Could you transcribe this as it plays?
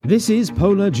This is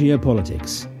Polar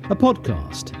Geopolitics, a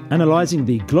podcast analysing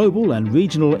the global and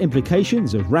regional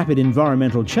implications of rapid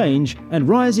environmental change and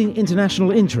rising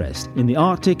international interest in the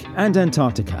Arctic and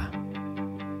Antarctica.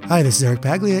 Hi, this is Eric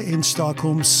Baglia in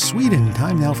Stockholm, Sweden.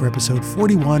 Time now for episode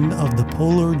 41 of the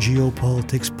Polar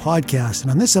Geopolitics podcast.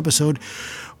 And on this episode,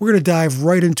 we're going to dive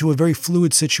right into a very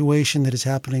fluid situation that is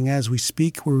happening as we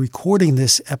speak. We're recording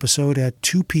this episode at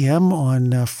 2 p.m.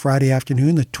 on Friday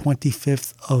afternoon, the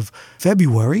 25th of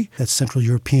February. That's Central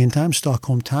European time,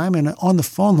 Stockholm time. And on the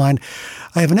phone line,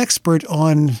 I have an expert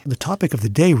on the topic of the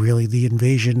day, really, the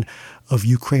invasion of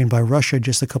Ukraine by Russia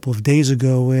just a couple of days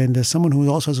ago, and someone who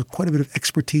also has quite a bit of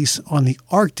expertise on the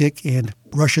Arctic and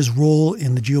Russia's role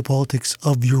in the geopolitics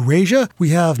of Eurasia. We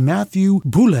have Matthew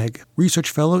Bouleg, research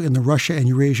fellow in the Russia and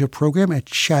Eurasia program at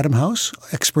Chatham House,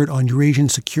 expert on Eurasian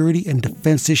security and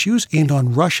defense issues, and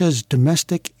on Russia's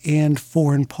domestic and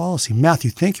foreign policy.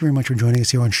 Matthew, thank you very much for joining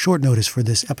us here on short notice for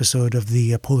this episode of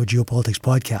the Polar Geopolitics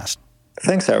podcast.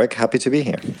 Thanks, Eric. Happy to be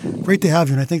here. Great to have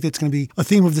you. And I think that's going to be a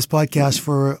theme of this podcast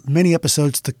for many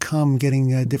episodes to come,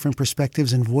 getting different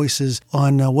perspectives and voices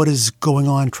on what is going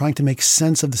on, trying to make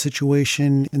sense of the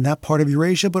situation in that part of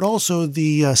Eurasia, but also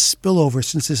the spillover,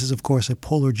 since this is, of course, a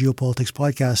Polar Geopolitics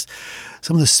podcast,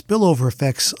 some of the spillover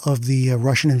effects of the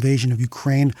Russian invasion of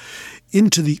Ukraine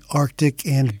into the Arctic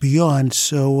and beyond.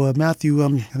 So, Matthew,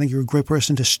 I think you're a great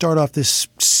person to start off this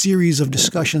series of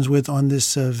discussions with on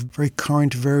this very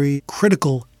current, very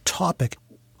critical topic.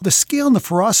 The scale and the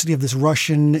ferocity of this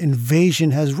Russian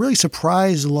invasion has really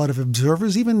surprised a lot of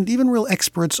observers, even real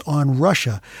experts on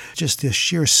Russia. Just the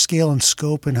sheer scale and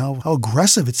scope and how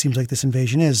aggressive it seems like this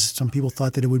invasion is. Some people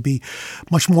thought that it would be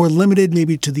much more limited,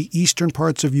 maybe to the eastern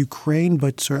parts of Ukraine,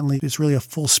 but certainly it's really a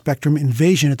full spectrum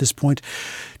invasion at this point.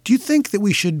 Do you think that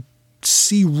we should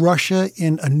see Russia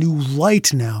in a new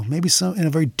light now, maybe in a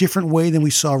very different way than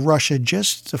we saw Russia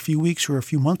just a few weeks or a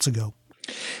few months ago?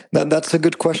 That's a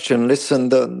good question. Listen,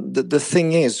 the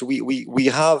thing is, we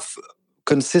have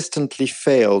consistently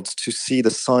failed to see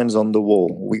the signs on the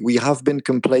wall. We have been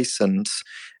complacent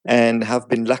and have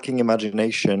been lacking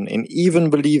imagination in even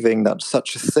believing that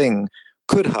such a thing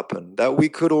could happen, that we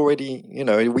could already,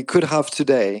 we could have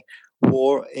today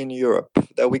war in Europe,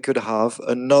 that we could have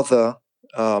another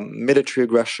military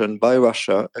aggression by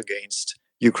Russia against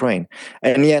Ukraine.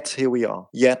 And yet here we are.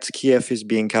 Yet Kiev is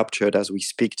being captured as we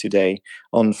speak today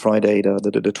on Friday,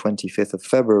 the 25th of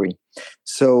February.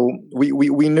 So we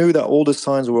knew that all the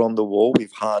signs were on the wall. We've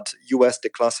had US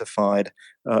declassified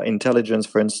intelligence,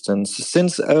 for instance,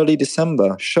 since early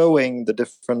December, showing the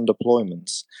different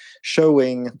deployments,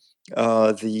 showing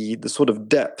the sort of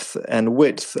depth and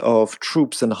width of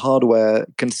troops and hardware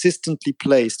consistently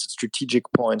placed at strategic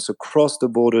points across the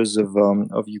borders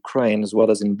of Ukraine as well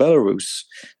as in Belarus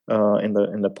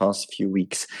in the past few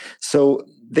weeks. So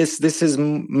this is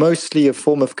mostly a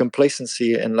form of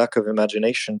complacency and lack of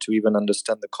imagination to even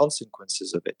understand the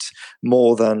consequences of it,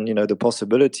 more than the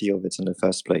possibility of it in the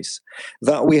first place.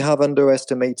 That we have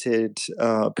underestimated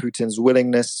Putin's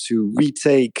willingness to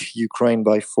retake Ukraine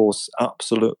by force,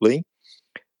 absolutely.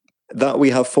 That we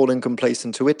have fallen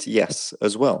complacent to it, yes,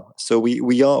 as well. So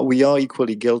we are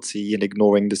equally guilty in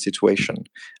ignoring the situation,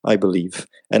 I believe.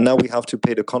 And now we have to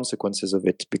pay the consequences of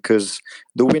it, because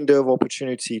the window of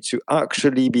opportunity to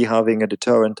actually be having a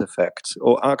deterrent effect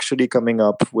or actually coming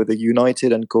up with a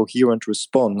united and coherent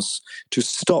response to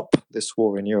stop this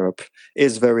war in Europe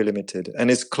is very limited and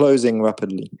is closing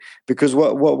rapidly. Because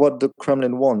what the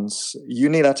Kremlin wants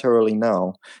unilaterally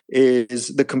now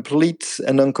is the complete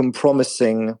and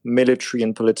uncompromising military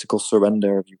and political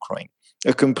surrender of Ukraine,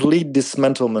 a complete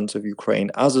dismantlement of Ukraine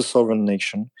as a sovereign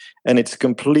nation, and its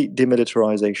complete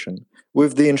demilitarization,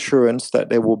 with the assurance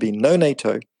that there will be no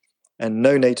NATO and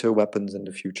no NATO weapons in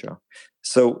the future.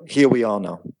 So here we are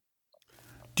now.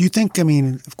 Do you think,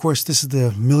 of course, this is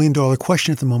the million-dollar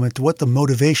question at the moment, what the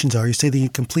motivations are? You say the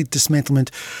complete dismantlement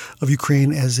of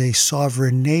Ukraine as a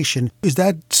sovereign nation. Is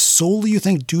that solely, you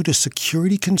think, due to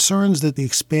security concerns, that the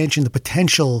expansion, the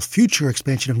potential future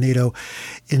expansion of NATO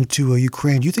into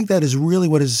Ukraine, do you think that is really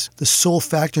what is the sole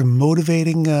factor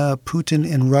motivating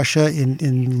Putin and Russia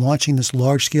in launching this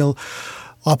large-scale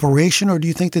operation? Or do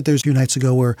you think that there's a few nights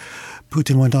ago where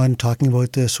Putin went on talking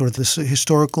about the sort of this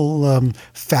historical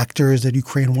factors that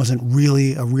Ukraine wasn't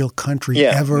really a real country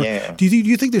ever? Yeah. Do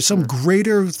you think there's some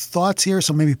greater thoughts here,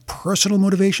 some maybe personal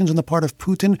motivations on the part of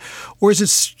Putin? Or is it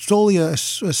solely a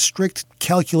strict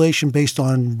calculation based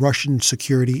on Russian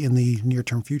security in the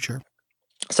near-term future?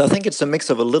 So I think it's a mix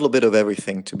of a little bit of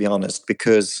everything, to be honest,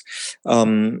 because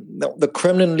the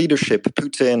Kremlin leadership,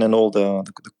 Putin and all the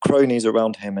cronies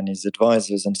around him and his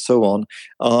advisors and so on,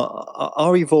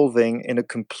 are evolving in a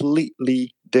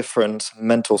completely different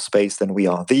mental space than we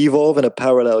are. They evolve in a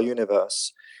parallel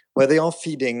universe where they are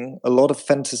feeding a lot of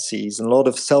fantasies and a lot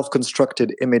of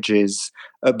self-constructed images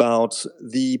about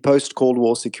the post-Cold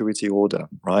War security order,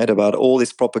 right? About all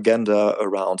this propaganda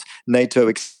around NATO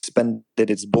expanded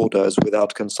its borders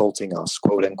without consulting us,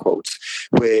 quote unquote,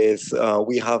 with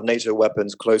we have NATO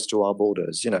weapons close to our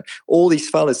borders, all these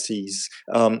fallacies,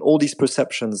 all these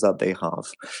perceptions that they have.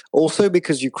 Also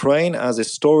because Ukraine has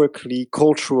historically,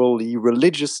 culturally,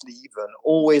 religiously even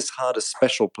always had a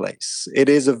special place. It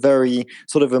is a very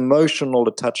sort of emotional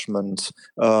attachment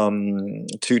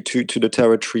to the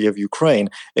territory of Ukraine.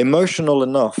 Emotional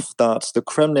enough that the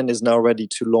Kremlin is now ready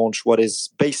to launch what is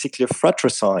basically a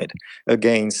fratricide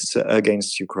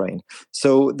against Ukraine.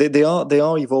 So they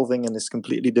are evolving in this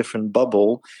completely different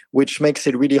bubble, which makes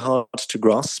it really hard to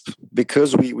grasp,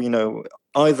 because we know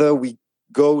either we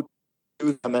go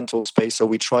to the mental space or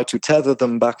we try to tether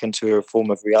them back into a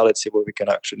form of reality where we can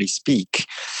actually speak.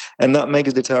 And that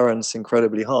makes deterrence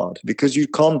incredibly hard, because you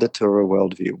can't deter a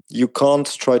worldview. You can't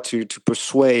try to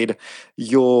persuade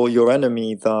your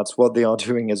enemy that what they are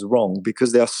doing is wrong,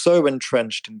 because they are so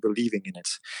entrenched in believing in it.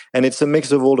 And it's a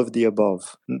mix of all of the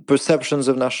above. Perceptions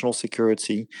of national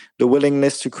security, the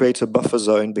willingness to create a buffer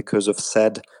zone because of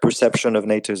said perception of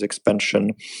NATO's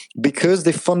expansion, because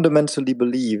they fundamentally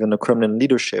believe in the Kremlin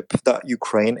leadership that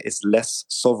Ukraine is less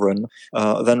sovereign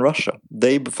than Russia.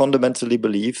 They fundamentally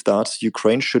believe that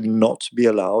Ukraine should not be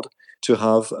allowed to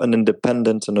have an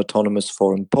independent and autonomous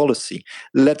foreign policy,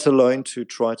 let alone to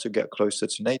try to get closer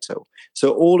to NATO.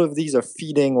 So all of these are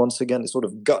feeding, once again, this sort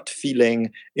of gut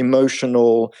feeling,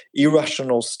 emotional,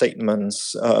 irrational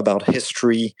statements about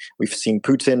history. We've seen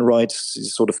Putin write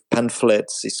sort of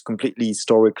pamphlets. It's completely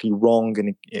historically wrong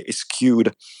and is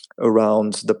skewed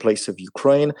around the place of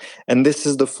Ukraine. And this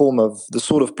is the form of the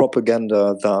sort of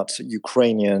propaganda that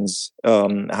Ukrainians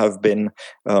have been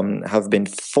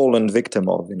fallen victim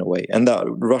of, in a way, and that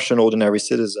Russian ordinary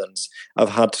citizens have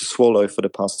had to swallow for the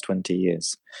past 20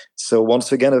 years. So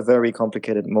once again, a very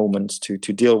complicated moment to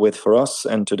deal with for us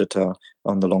and to deter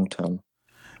on the long term.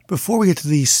 Before we get to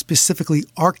the specifically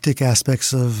Arctic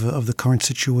aspects of the current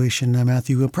situation,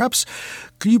 Matthew, perhaps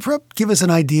could you give us an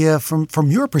idea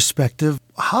from your perspective,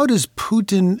 how does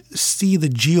Putin see the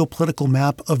geopolitical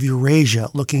map of Eurasia,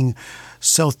 looking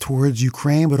south towards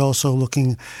Ukraine, but also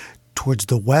looking towards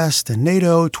the west and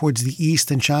NATO, towards the east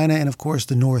and China, and of course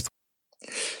the north?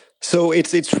 So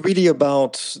it's really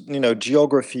about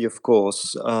geography, of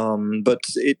course, but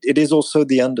it is also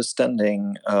the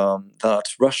understanding that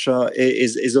Russia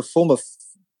is a form of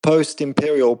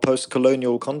post-imperial,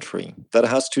 post-colonial country that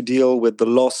has to deal with the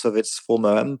loss of its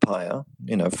former empire,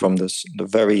 from the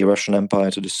very Russian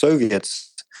Empire to the Soviets.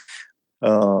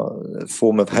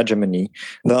 Form of hegemony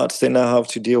that they now have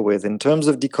to deal with in terms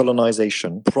of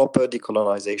decolonization, proper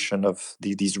decolonization of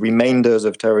these remainders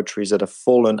of territories that have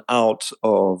fallen out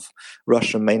of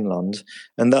Russian mainland,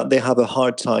 and that they have a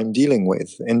hard time dealing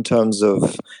with in terms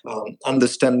of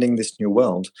understanding this new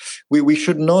world. We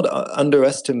should not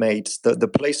underestimate the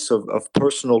place of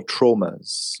personal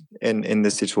traumas in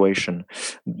this situation.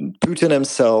 Putin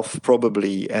himself,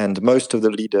 probably, and most of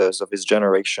the leaders of his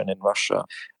generation in Russia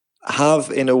have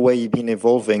in a way been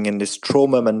evolving in this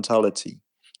trauma mentality,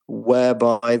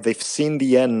 whereby they've seen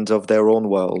the end of their own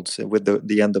world with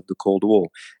the end of the Cold War.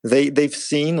 They've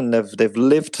seen and they've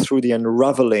lived through the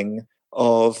unraveling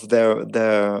of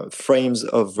their frames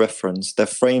of reference, their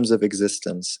frames of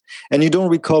existence. And you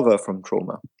don't recover from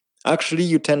trauma. Actually,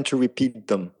 you tend to repeat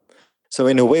them. So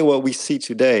in a way, what we see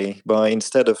today,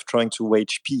 instead of trying to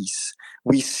wage peace,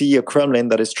 we see a Kremlin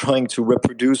that is trying to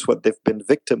reproduce what they've been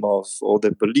victim of, or they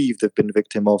believe they've been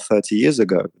victim of 30 years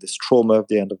ago, this trauma of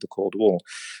the end of the Cold War.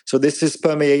 So this is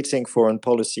permeating foreign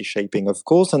policy shaping, of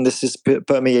course, and this is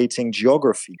permeating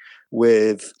geography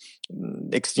with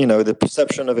the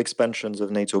perception of expansions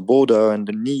of NATO border and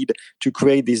the need to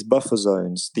create these buffer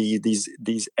zones,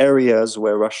 these areas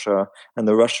where Russia and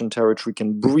the Russian territory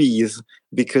can breathe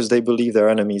because they believe their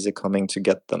enemies are coming to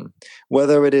get them.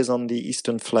 Whether it is on the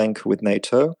eastern flank with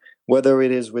NATO, whether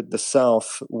it is with the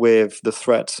south with the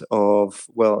threat of,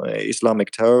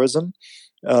 Islamic terrorism,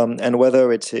 and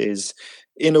whether it is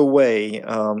in a way,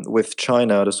 with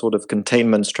China, the sort of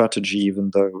containment strategy,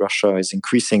 even though Russia is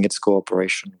increasing its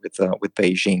cooperation with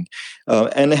Beijing.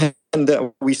 And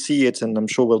that we see it, and I'm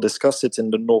sure we'll discuss it in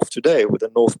the North today, with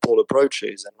the North Pole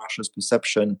approaches and Russia's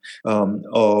perception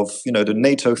of the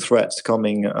NATO threats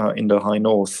coming in the high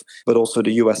north, but also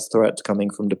the US threat coming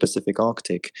from the Pacific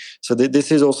Arctic. So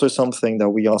this is also something that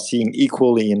we are seeing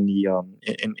equally in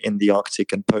the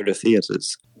Arctic and polar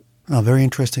theaters. Oh, very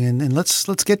interesting. And let's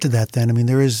get to that then. I mean,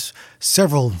 there is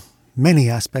many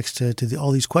aspects to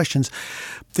all these questions.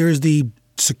 There's the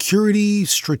security,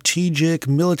 strategic,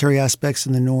 military aspects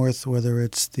in the north, whether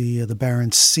it's the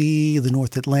Barents Sea, the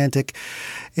North Atlantic,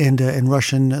 and the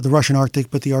Russian Arctic,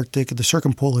 but the Arctic, the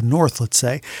circumpolar north, let's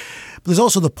say. But there's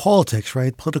also the politics,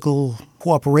 right? Political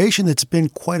cooperation that's been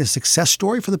quite a success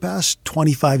story for the past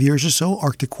 25 years or so.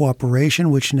 Arctic cooperation,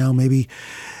 which now maybe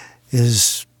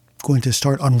is going to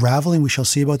start unraveling. We shall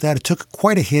see about that. It took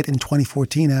quite a hit in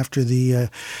 2014 after the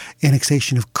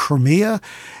annexation of Crimea.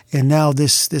 And now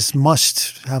this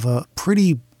must have a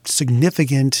pretty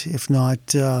significant, if not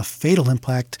fatal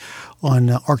impact on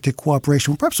Arctic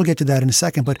cooperation. Well, perhaps we'll get to that in a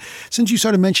second. But since you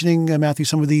started mentioning, Matthew,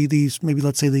 some of these, maybe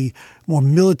let's say the more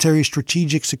military,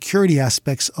 strategic, security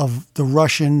aspects of the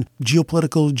Russian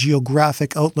geopolitical,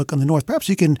 geographic outlook on the north, perhaps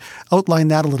you can outline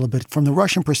that a little bit. From the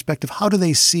Russian perspective, how do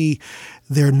they see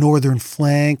their northern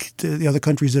flank, the other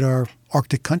countries that are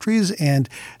Arctic countries, and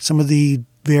some of the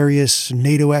various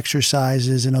NATO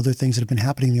exercises and other things that have been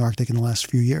happening in the Arctic in the last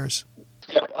few years?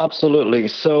 Yeah, absolutely.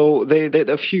 So they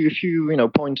a few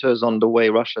pointers on the way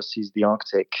Russia sees the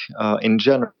Arctic in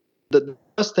general. The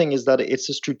first thing is that it's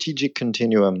a strategic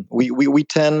continuum. We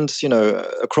tend,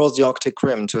 across the Arctic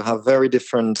Rim to have very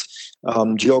different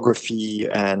geography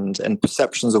and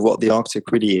perceptions of what the Arctic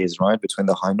really is, right? Between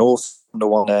the high north on the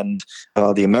one end,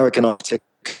 the American Arctic,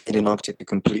 Canadian Arctic are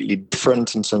completely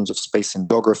different in terms of space and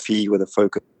geography, with a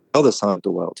focus on the other side of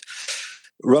the world.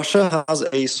 Russia has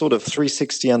a sort of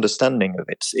 360 understanding of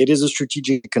it. It is a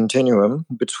strategic continuum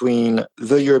between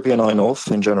the European high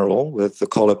north in general, with the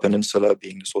Kola Peninsula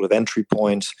being the sort of entry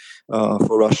point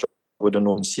for Russia with the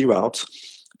Northern Sea route,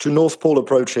 to North Pole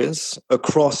approaches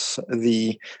across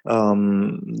the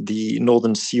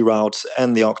Northern Sea route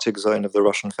and the Arctic zone of the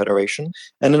Russian Federation.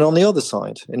 And then on the other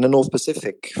side, in the North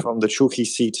Pacific, from the Chukchi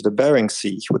Sea to the Bering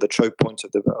Sea, with the choke point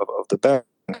of the Bering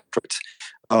Strait,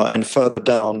 and further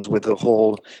down with the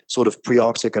whole sort of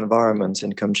pre-Arctic environment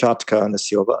in Kamchatka and the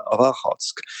Sea of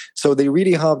Okhotsk. So they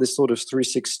really have this sort of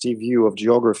 360 view of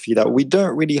geography that we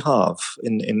don't really have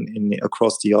in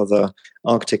across the other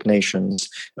Arctic nations.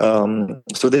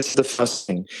 So this is the first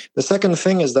thing. The second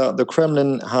thing is that the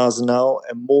Kremlin has now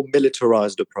a more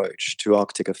militarized approach to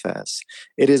Arctic affairs.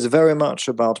 It is very much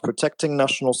about protecting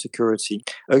national security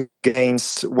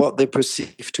against what they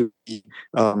perceive to be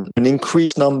an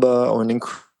increased number or an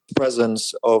increased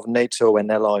presence of NATO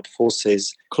and allied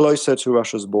forces closer to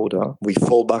Russia's border. We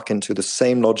fall back into the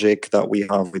same logic that we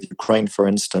have with Ukraine, for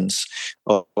instance,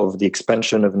 of the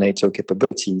expansion of NATO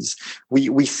capabilities.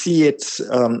 We see it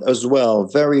as well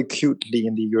very acutely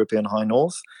in the European high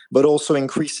north, but also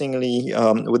increasingly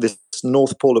with this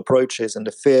North Pole approaches and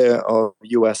the fear of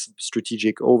US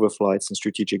strategic overflights and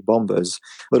strategic bombers,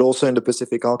 but also in the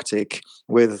Pacific Arctic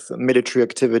with military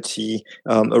activity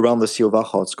around the Sea of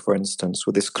Okhotsk, for instance,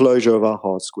 with this closure of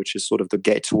Okhotsk, which is sort of the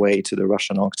gateway to the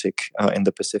Russian Arctic in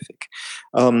the Pacific.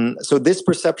 So this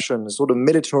perception, sort of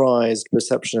militarized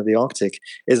perception of the Arctic,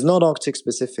 is not Arctic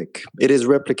specific. It is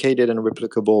replicated and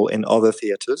replicable in other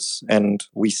theaters, and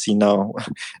we see now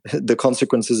the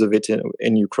consequences of it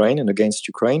in Ukraine and against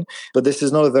Ukraine. But this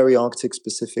is not a very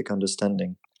Arctic-specific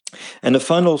understanding. And the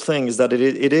final thing is that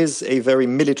it is a very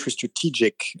military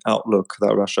strategic outlook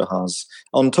that Russia has.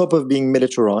 On top of being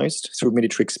militarized through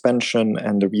military expansion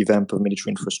and the revamp of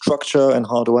military infrastructure and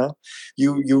hardware,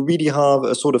 you really have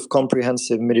a sort of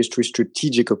comprehensive military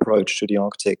strategic approach to the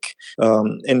Arctic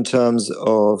in terms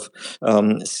of,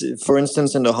 for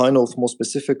instance, in the High North more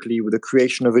specifically, with the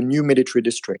creation of a new military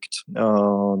district,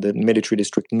 the Military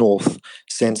District North,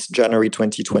 since January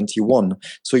 2021.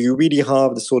 So you really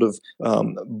have the sort of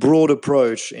broad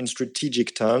approach in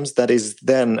strategic terms that is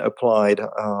then applied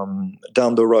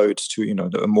down the road to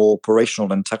a more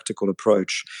operational and tactical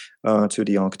approach to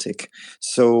the Arctic.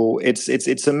 So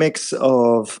it's a mix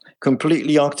of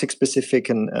completely Arctic specific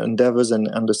endeavors and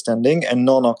understanding and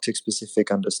non-Arctic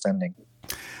specific understanding.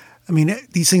 I mean,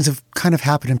 these things have kind of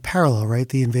happened in parallel, right?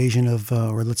 The invasion of,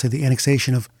 or let's say the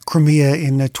annexation of Crimea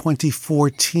in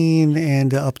 2014,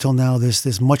 and up till now,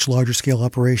 this much larger scale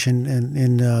operation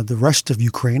in the rest of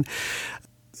Ukraine.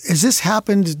 Has this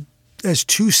happened as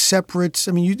two separate,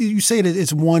 I mean, you say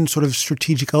it's one sort of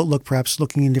strategic outlook, perhaps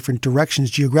looking in different directions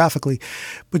geographically,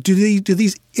 but do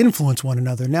these influence one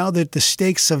another? Now that the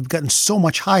stakes have gotten so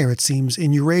much higher, it seems,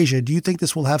 in Eurasia, do you think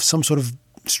this will have some sort of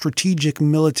strategic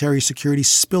military security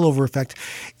spillover effect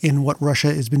in what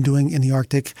Russia has been doing in the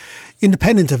Arctic,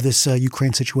 independent of this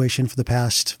Ukraine situation for the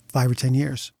past 5 or 10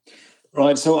 years?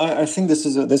 Right. So I think this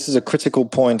is a critical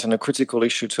point and a critical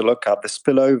issue to look at, the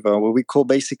spillover, what we call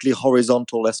basically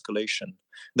horizontal escalation.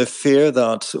 The fear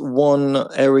that one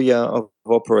area of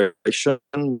operation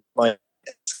might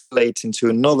escalate into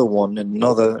another one in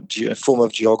another form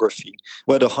of geography,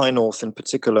 where the high north in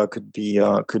particular could be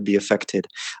affected.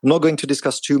 I'm not going to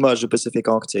discuss too much the Pacific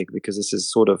Arctic because this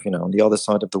is sort of on the other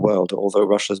side of the world, although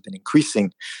Russia has been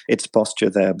increasing its posture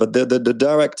there. But the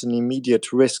direct and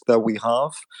immediate risk that we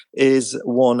have is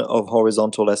one of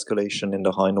horizontal escalation in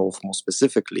the high north, more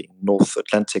specifically North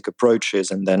Atlantic approaches,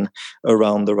 and then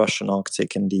around the Russian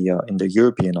Arctic and in the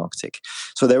European Arctic.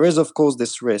 So there is, of course,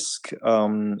 this risk,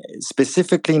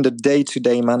 specifically in the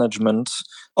day-to-day management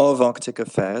of Arctic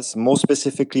affairs, more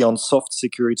specifically on soft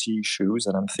security issues.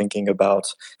 And I'm thinking about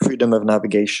freedom of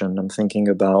navigation. I'm thinking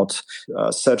about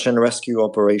search and rescue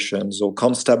operations or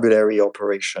constabulary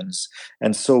operations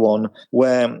and so on,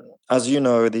 where, as you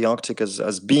know, the Arctic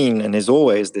has been and is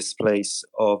always this place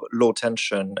of low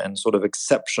tension and sort of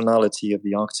exceptionality of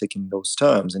the Arctic in those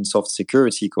terms, in soft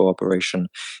security cooperation,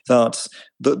 that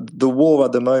the war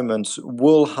at the moment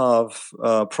will have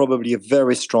probably a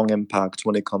very strong impact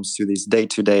when it comes to these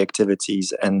day-to-day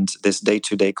activities and this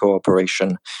day-to-day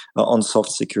cooperation on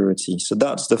soft security. So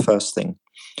that's the first thing.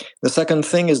 The second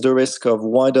thing is the risk of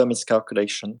wider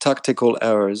miscalculation, tactical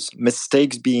errors,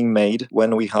 mistakes being made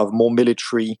when we have more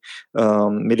military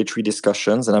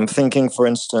discussions. And I'm thinking, for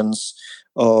instance,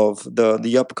 of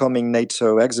the upcoming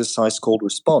NATO exercise called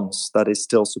Response that is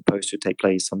still supposed to take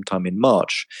place sometime in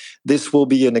March. This will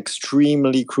be an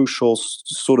extremely crucial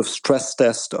sort of stress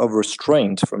test of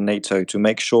restraint from NATO to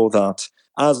make sure that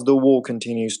as the war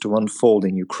continues to unfold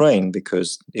in Ukraine,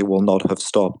 because it will not have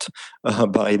stopped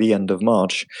by the end of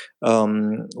March,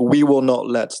 we will not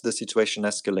let the situation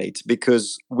escalate,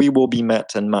 because we will be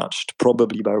met and matched,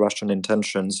 probably by Russian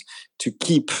intentions, to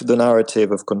keep the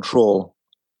narrative of control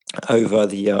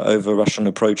over Russian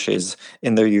approaches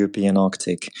in the European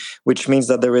Arctic, which means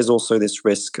that there is also this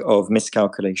risk of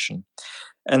miscalculation.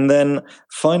 And then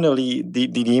finally,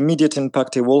 the immediate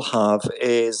impact it will have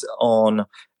is on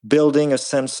building a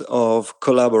sense of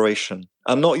collaboration.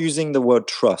 I'm not using the word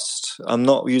trust. I'm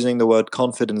not using the word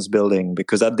confidence building,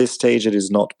 because at this stage it is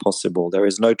not possible. There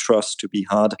is no trust to be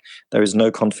had. There is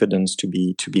no confidence to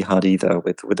be had either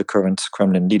with the current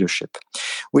Kremlin leadership,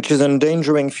 which is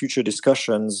endangering future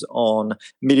discussions on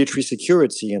military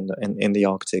security in the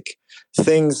Arctic.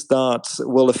 Things that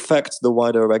will affect the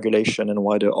wider regulation and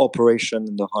wider operation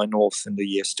in the high north in the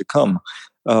years to come.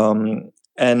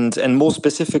 And more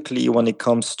specifically, when it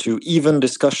comes to even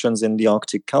discussions in the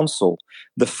Arctic Council,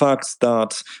 the fact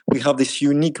that we have this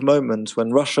unique moment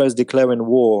when Russia is declaring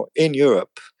war in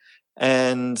Europe,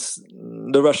 and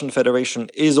the Russian Federation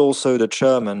is also the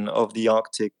chairman of the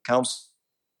Arctic Council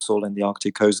and the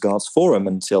Arctic Coast Guards Forum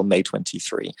until May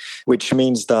 23, which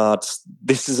means that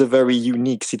this is a very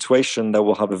unique situation that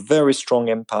will have a very strong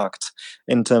impact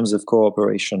in terms of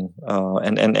cooperation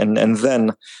and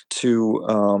then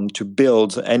to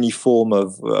build any form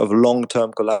of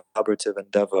long-term collaborative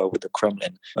endeavor with the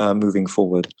Kremlin moving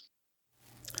forward.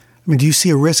 I mean, do you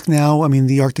see a risk now? I mean,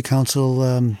 the Arctic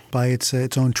Council, by its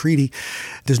own treaty,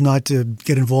 does not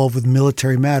get involved with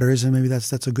military matters, and maybe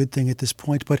that's a good thing at this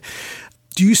point. But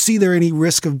do you see there any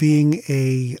risk of being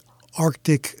a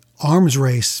Arctic arms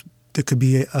race that could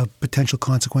be a potential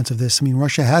consequence of this? I mean,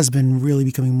 Russia has been really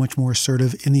becoming much more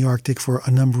assertive in the Arctic for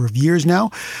a number of years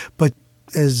now, but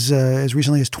as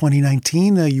recently as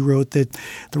 2019, you wrote that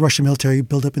the Russian military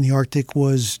buildup in the Arctic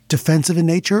was defensive in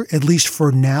nature, at least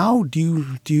for now. Do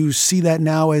you see that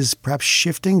now as perhaps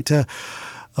shifting to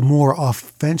a more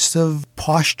offensive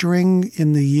posturing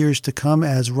in the years to come,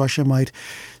 as Russia might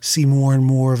see more and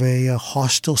more of a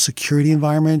hostile security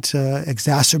environment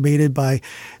exacerbated by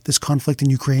this conflict in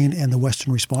Ukraine and the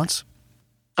Western response?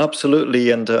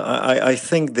 Absolutely. And I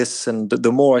think this, and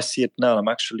the more I see it now, I'm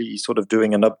actually sort of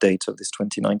doing an update of this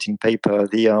 2019 paper.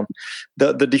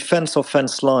 The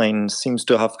defense-offense line seems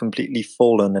to have completely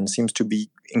fallen and seems to be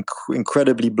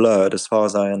incredibly blurred as far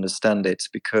as I understand it,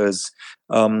 because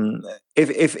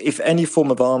if any form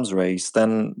of arms race,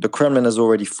 then the Kremlin has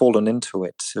already fallen into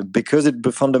it, because it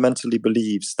fundamentally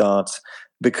believes that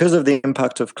because of the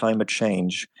impact of climate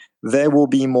change, there will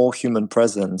be more human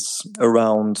presence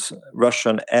around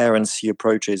Russian air and sea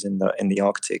approaches in the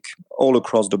Arctic, all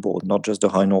across the board, not just the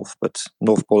high north, but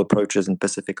North Pole approaches in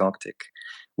Pacific Arctic,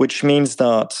 which means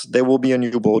that there will be a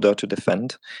new border to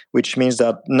defend, which means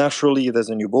that naturally there's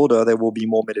a new border, there will be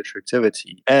more military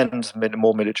activity and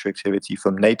more military activity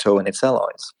from NATO and its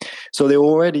allies. So they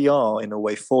already are, in a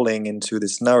way, falling into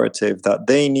this narrative that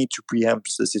they need to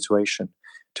preempt the situation,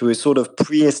 to a sort of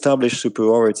pre-established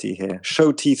superiority here,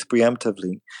 show teeth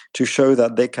preemptively to show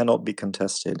that they cannot be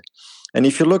contested. And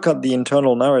if you look at the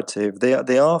internal narrative,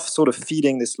 they are sort of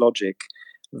feeding this logic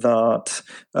that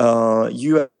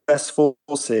US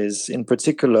forces in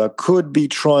particular could be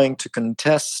trying to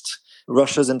contest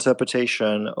Russia's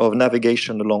interpretation of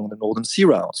navigation along the Northern Sea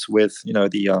routes, with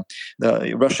the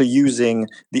Russia using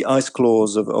the ice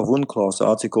clause of UNCLOS,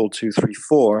 Article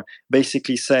 234,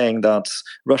 basically saying that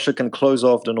Russia can close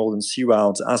off the Northern Sea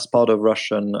routes as part of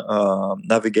Russian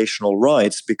navigational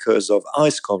rights because of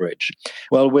ice coverage.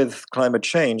 Well, with climate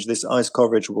change, this ice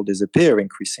coverage will disappear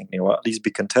increasingly, or at least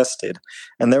be contested.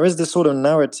 And there is this sort of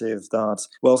narrative that,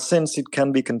 well, since it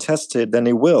can be contested, then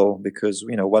it will, because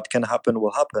what can happen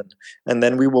will happen. And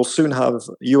then we will soon have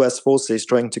US forces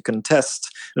trying to contest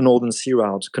the Northern Sea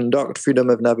route, conduct freedom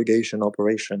of navigation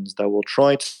operations that will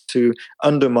try to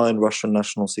undermine Russian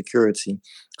national security.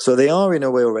 So they are, in a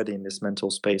way, already in this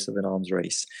mental space of an arms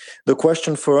race. The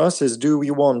question for us is, do we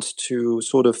want to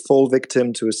sort of fall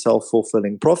victim to a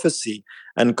self-fulfilling prophecy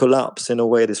and collapse, in a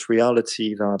way, this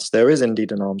reality that there is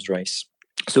indeed an arms race?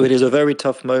 So it is a very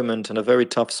tough moment and a very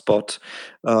tough spot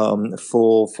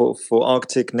for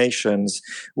Arctic nations,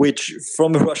 which,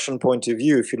 from a Russian point of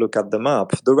view, if you look at the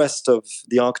map, the rest of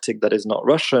the Arctic that is not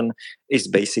Russian is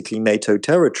basically NATO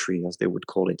territory, as they would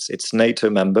call it. It's NATO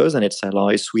members and its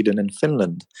allies, Sweden and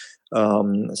Finland.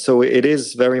 So it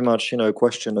is very much, a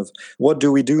question of what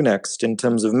do we do next in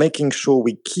terms of making sure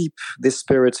we keep this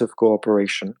spirit of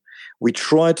cooperation. We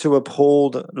try to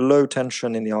uphold low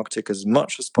tension in the Arctic as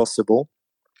much as possible,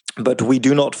 but we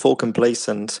do not fall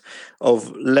complacent of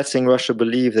letting Russia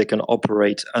believe they can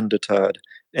operate undeterred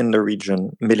in the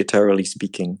region, militarily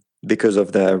speaking, because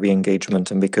of their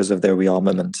re-engagement and because of their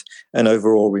rearmament and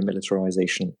overall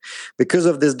remilitarization. Because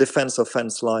of this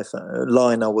defense-offense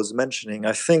line I was mentioning,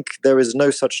 I think there is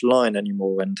no such line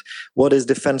anymore. And what is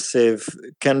defensive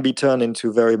can be turned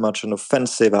into very much an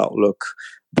offensive outlook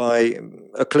by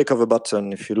a click of a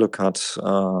button, if you look at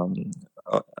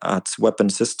weapon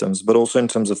systems, but also in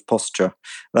terms of posture,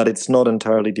 that it's not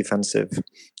entirely defensive.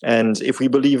 And if we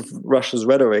believe Russia's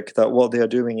rhetoric that what they are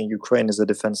doing in Ukraine is a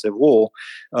defensive war,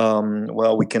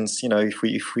 well, we can,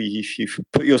 if you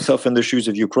put yourself in the shoes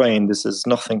of Ukraine, this has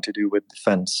nothing to do with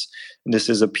defense. This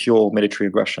is a pure military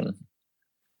aggression.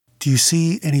 Do you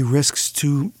see any risks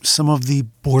to some of the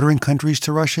bordering countries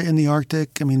to Russia in the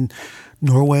Arctic? I mean,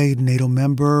 Norway, NATO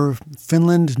member,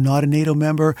 Finland, not a NATO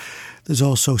member. There's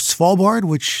also Svalbard,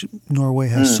 which Norway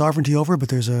has sovereignty over, but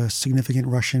there's a significant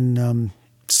Russian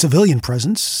civilian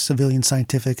presence, civilian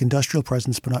scientific industrial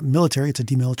presence, but not military. It's a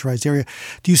demilitarized area.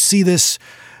 Do you see this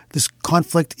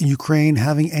conflict in Ukraine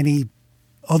having any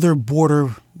other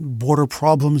border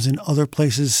problems in other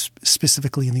places,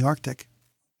 specifically in the Arctic?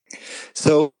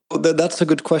 So that's a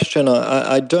good question.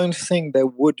 I don't think there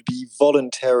would be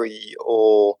voluntary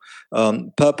or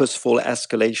purposeful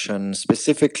escalation,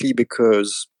 specifically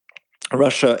because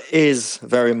Russia is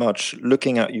very much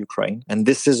looking at Ukraine, and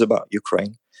this is about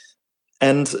Ukraine.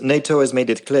 And NATO has made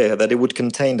it clear that it would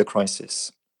contain the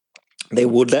crisis. They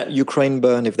would let Ukraine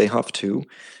burn if they have to,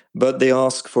 but they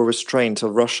ask for restraint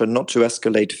of Russia not to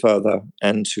escalate further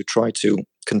and to try to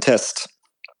contest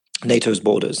NATO's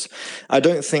borders. I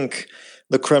don't think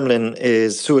the Kremlin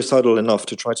is suicidal enough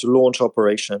to try to launch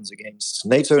operations against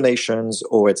NATO nations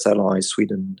or its allies,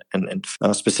 Sweden, and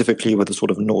specifically with a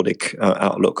sort of Nordic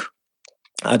outlook.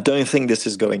 I don't think this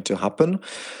is going to happen.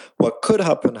 What could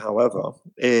happen, however,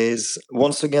 is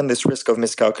once again this risk of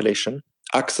miscalculation,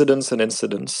 accidents and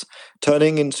incidents,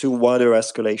 turning into wider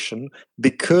escalation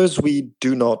because we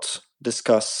do not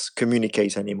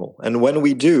communicate anymore. And when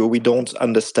we do, we don't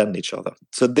understand each other.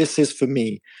 So this is, for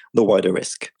me, the wider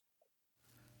risk.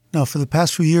 Now, for the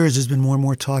past few years, there's been more and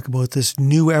more talk about this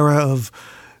new era of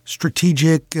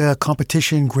strategic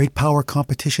competition, great power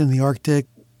competition in the Arctic,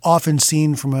 often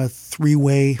seen from a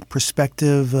three-way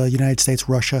perspective, United States,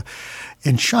 Russia,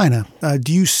 and China.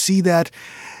 Do you see that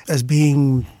as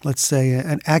being, let's say,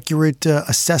 an accurate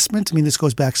assessment? I mean, this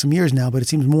goes back some years now, but it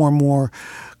seems more and more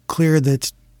clear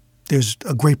that there's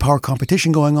a great power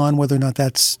competition going on. Whether or not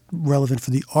that's relevant for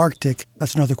the Arctic,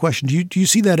 that's another question. Do you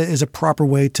see that as a proper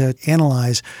way to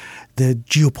analyze the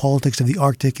geopolitics of the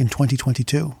Arctic in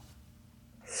 2022?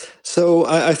 So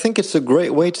I think it's a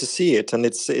great way to see it, and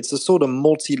it's a sort of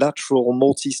multilateral,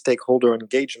 multi-stakeholder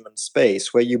engagement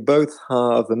space where you both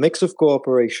have a mix of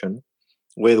cooperation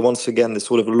with, once again, this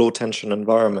sort of low-tension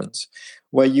environment,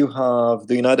 where you have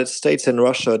the United States and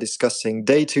Russia discussing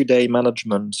day-to-day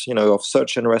management, of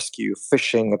search and rescue,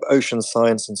 fishing, of ocean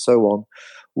science, and so on,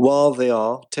 while they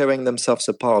are tearing themselves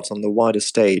apart on the wider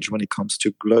stage when it comes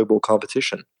to global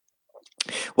competition.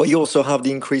 Well, you also have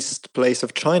the increased place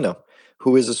of China,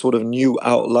 who is a sort of new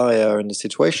outlier in the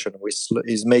situation, which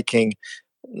is making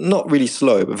not really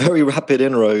slow, but very rapid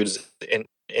inroads in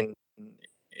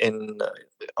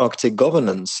Arctic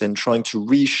governance, in trying to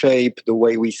reshape the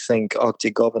way we think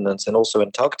Arctic governance and also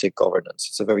Antarctic governance.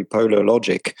 It's a very polar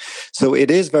logic. So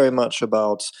it is very much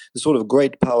about the sort of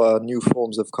great power, new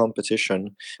forms of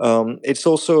competition. It's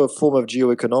also a form of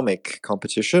geoeconomic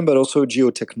competition, but also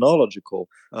geotechnological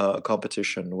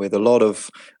competition with a lot of,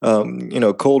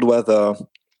 cold weather,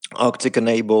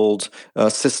 Arctic-enabled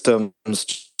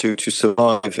systems to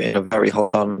survive in a very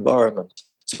hot environment.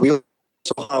 So we also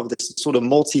have this sort of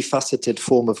multifaceted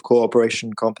form of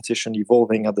cooperation competition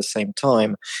evolving at the same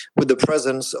time, with the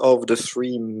presence of the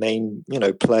three main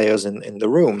players in the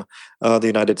room, the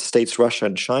United States, Russia,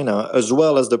 and China, as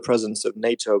well as the presence of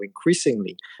NATO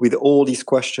increasingly, with all these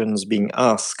questions being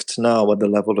asked now at the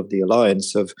level of the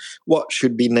alliance of what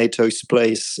should be NATO's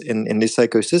place in this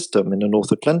ecosystem in the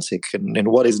North Atlantic, and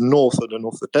what is north of the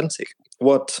North Atlantic,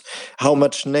 how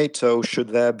much NATO should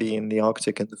there be in the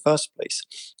Arctic in the first place.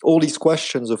 All these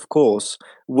questions, of course,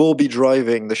 will be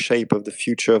driving the shape of the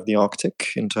future of the Arctic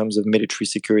in terms of military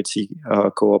security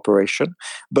cooperation,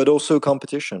 but also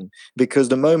competition. Because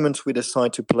the moment we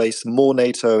decide to place more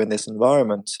NATO in this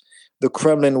environment, the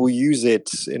Kremlin will use it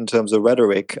in terms of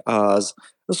rhetoric as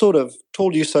a sort of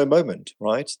told you so moment,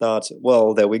 right? That,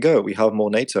 well, there we go, we have more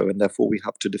NATO and therefore we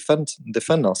have to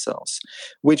defend ourselves,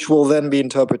 which will then be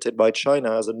interpreted by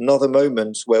China as another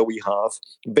moment where we have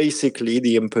basically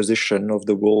the imposition of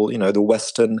the rule, the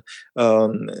Western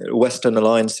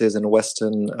alliances and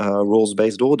Western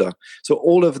rules-based order. So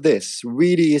all of this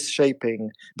really is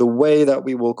shaping the way that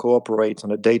we will cooperate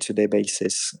on a day-to-day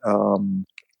basis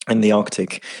in the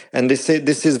Arctic. And this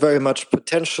is very much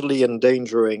potentially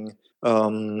endangering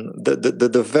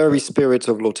the very spirit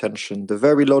of low tension, the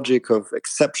very logic of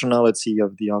exceptionality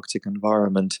of the Arctic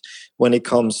environment when it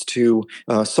comes to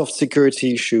soft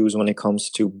security issues, when it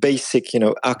comes to basic,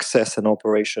 access and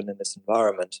operation in this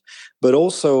environment, but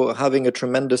also having a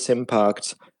tremendous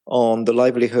impact on the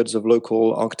livelihoods of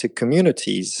local Arctic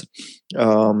communities,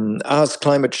 as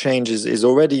climate change is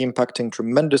already impacting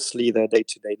tremendously their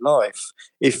day-to-day life.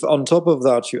 If on top of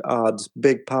that you add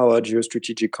big power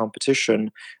geostrategic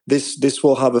competition, this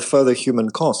will have a further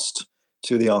human cost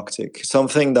to the Arctic,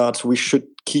 something that we should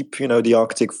keep, the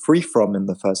Arctic free from in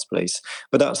the first place.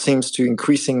 But that seems to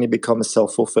increasingly become a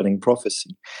self-fulfilling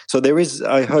prophecy. So there is,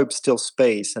 I hope, still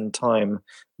space and time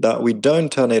that we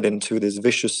don't turn it into this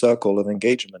vicious circle of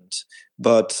engagement.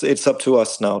 But it's up to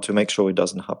us now to make sure it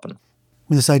doesn't happen.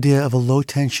 This idea of a low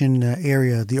tension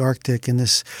area, the Arctic, and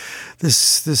this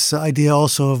idea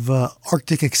also of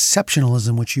Arctic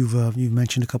exceptionalism, which you've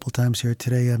mentioned a couple of times here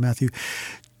today, Matthew.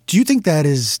 Do you think that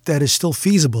is still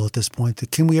feasible at this point?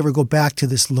 Can we ever go back to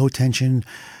this low tension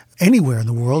anywhere in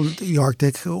the world, the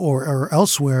Arctic or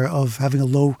elsewhere, of having a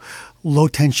low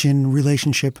tension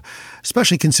relationship,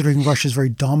 especially considering Russia's very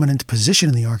dominant position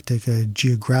in the Arctic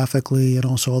geographically, and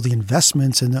also all the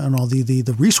investments and all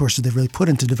the resources they've really put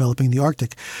into developing the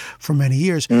Arctic for many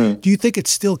years? Do you think it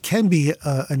still can be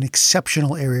an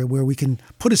exceptional area where we can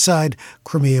put aside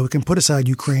Crimea, we can put aside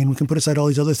Ukraine, we can put aside all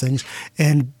these other things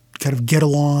and kind of get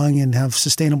along and have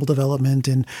sustainable development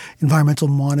and environmental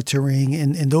monitoring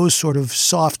and those sort of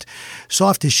soft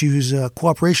issues,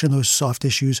 cooperation on those soft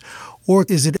issues? Or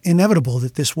is it inevitable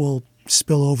that this will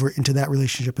spill over into that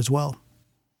relationship as well?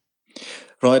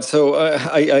 Right. So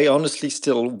I honestly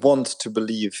still want to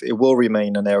believe it will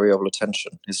remain an area of low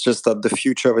tension. It's just that the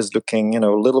future is looking,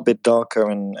 a little bit darker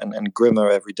and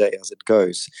grimmer every day as it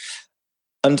goes.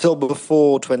 Until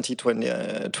before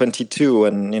 2022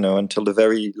 and, until the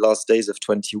very last days of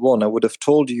 21, I would have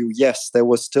told you, yes, there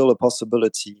was still a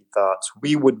possibility that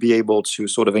we would be able to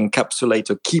sort of encapsulate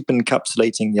or keep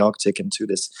encapsulating the Arctic into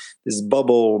this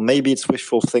bubble. Maybe it's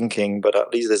wishful thinking, but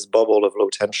at least this bubble of low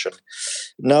tension.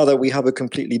 Now that we have a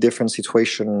completely different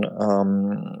situation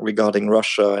regarding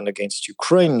Russia and against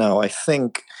Ukraine now, I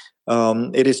think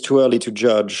it is too early to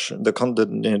judge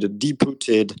the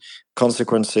deep-rooted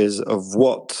consequences of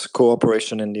what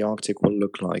cooperation in the Arctic will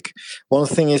look like. One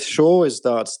thing is sure is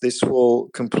that this will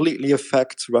completely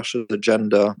affect Russia's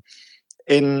agenda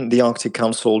in the Arctic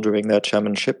Council during their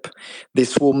chairmanship.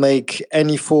 This will make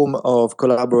any form of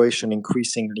collaboration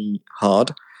increasingly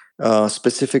hard,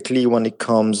 specifically when it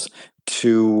comes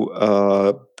to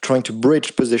trying to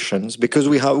bridge positions, because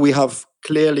we have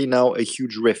clearly now a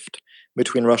huge rift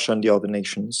between Russia and the other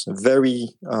nations, very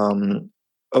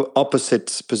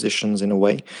opposite positions in a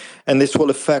way, and this will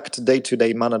affect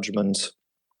day-to-day management,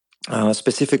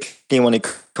 specifically when it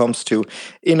comes to,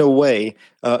 in a way,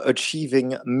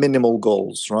 achieving minimal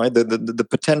goals, right? The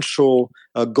potential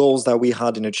goals that we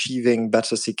had in achieving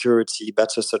better security,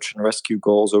 better search and rescue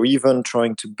goals, or even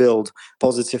trying to build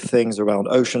positive things around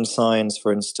ocean science,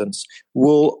 for instance,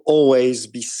 will always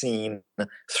be seen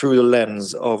through the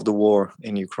lens of the war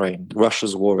in Ukraine,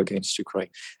 Russia's war against Ukraine.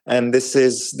 And this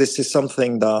is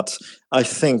something that I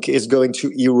think is going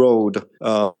to erode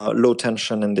low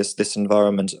tension in this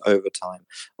environment over time.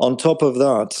 On top of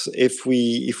that, if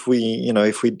we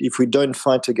don't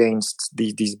fight against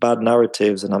these bad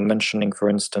narratives, and I'm mentioning, for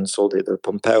instance, all the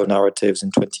Pompeo narratives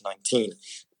in 2019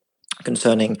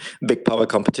 concerning big power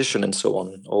competition and so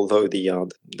on, although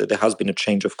there has been a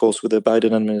change, of course, with the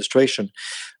Biden administration,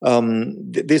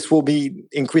 this will be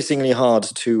increasingly hard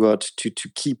to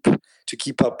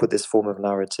keep up with this form of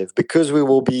narrative, because we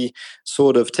will be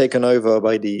sort of taken over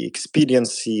by the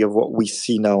expediency of what we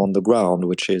see now on the ground,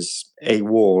 which is a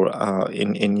war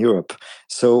in Europe.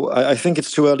 So I think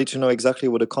it's too early to know exactly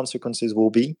what the consequences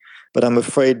will be, but I'm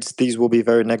afraid these will be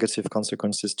very negative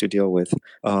consequences to deal with.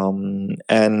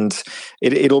 And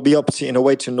it'll be up to, in a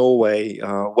way, to Norway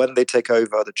when they take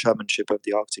over the chairmanship of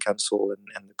the Arctic Council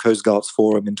and the Coast Guards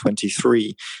Forum in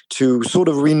 2023 to sort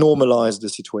of renormalize the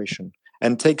situation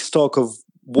and take stock of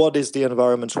what is the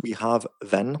environment we have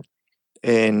then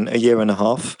in a year and a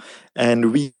half,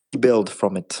 and rebuild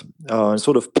from it.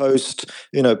 Sort of post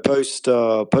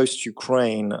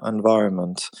Ukraine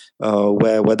environment,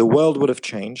 where the world would have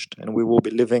changed, and we will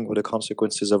be living with the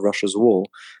consequences of Russia's war.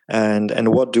 And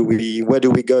where do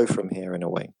we go from here, in a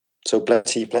way? So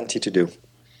plenty to do.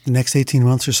 The next 18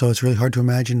 months or so, it's really hard to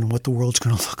imagine what the world's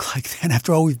going to look like then,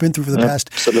 after all we've been through for the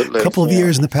past couple of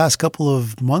years and the past couple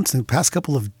of months and the past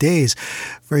couple of days.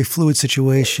 Very fluid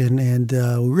situation. And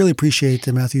we really appreciate,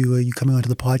 Matthew, you coming onto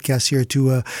the podcast here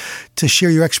to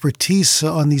share your expertise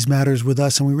on these matters with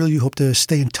us. And we really hope to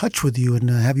stay in touch with you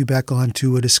and have you back on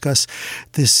to discuss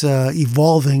this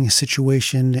evolving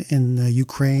situation in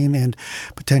Ukraine and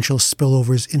potential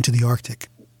spillovers into the Arctic.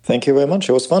 Thank you very much.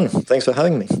 It was fun. Thanks for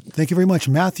having me. Thank you very much.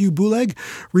 Matthew Buleg,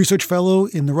 Research Fellow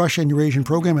in the Russia and Eurasian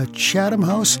Program at Chatham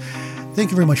House. Thank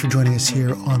you very much for joining us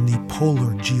here on the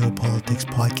Polar Geopolitics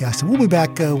Podcast. And we'll be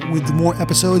back with more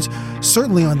episodes,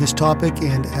 certainly on this topic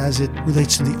and as it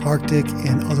relates to the Arctic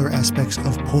and other aspects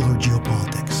of polar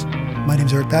geopolitics. My name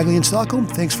is Eric Bagley in Stockholm.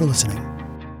 Thanks for listening.